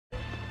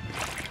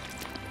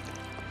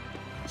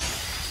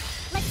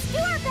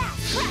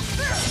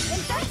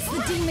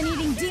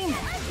demon-eating demon.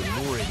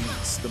 The more it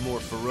eats, the more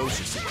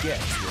ferocious it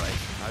gets, right?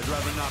 I'd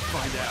rather not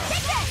find out.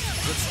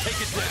 Let's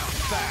take it down,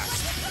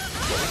 fast!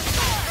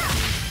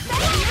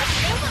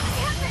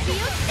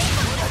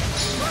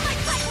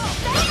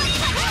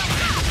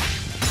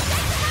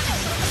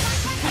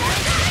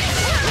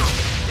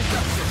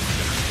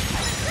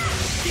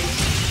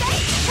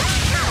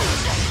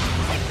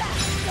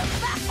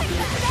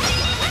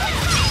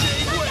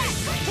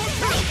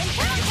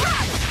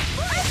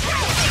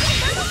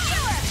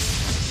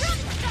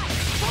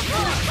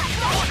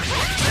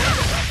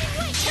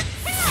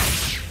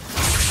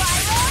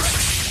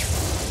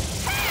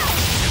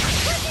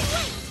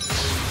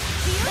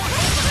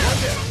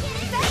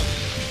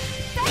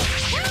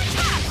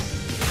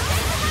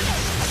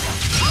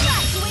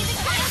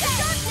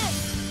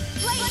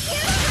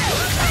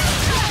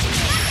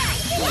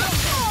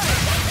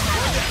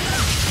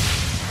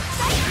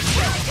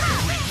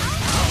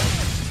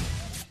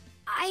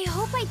 I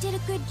hope I did a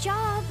good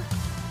job.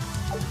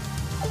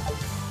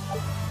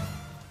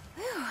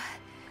 Whew.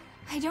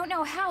 I don't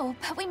know how,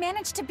 but we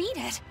managed to beat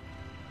it.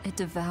 It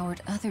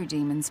devoured other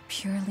demons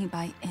purely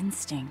by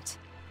instinct.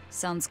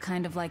 Sounds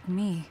kind of like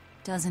me,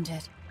 doesn't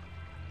it?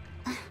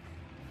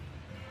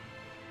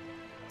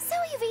 So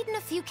you've eaten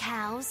a few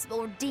cows,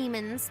 or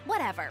demons,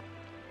 whatever.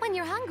 When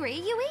you're hungry,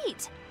 you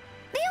eat.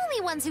 The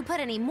only ones who put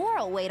any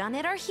moral weight on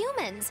it are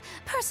humans.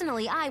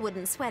 Personally, I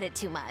wouldn't sweat it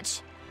too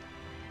much.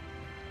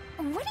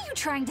 What are you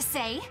trying to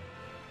say?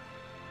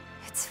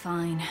 It's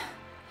fine.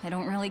 I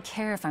don't really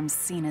care if I'm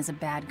seen as a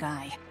bad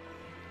guy.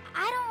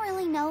 I don't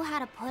really know how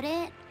to put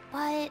it,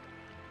 but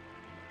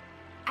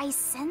I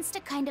sensed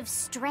a kind of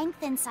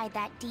strength inside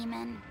that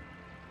demon.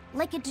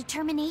 Like a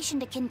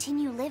determination to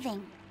continue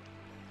living.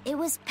 It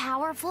was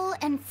powerful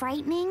and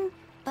frightening,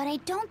 but I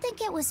don't think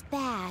it was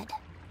bad.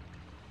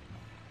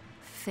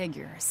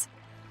 Figures.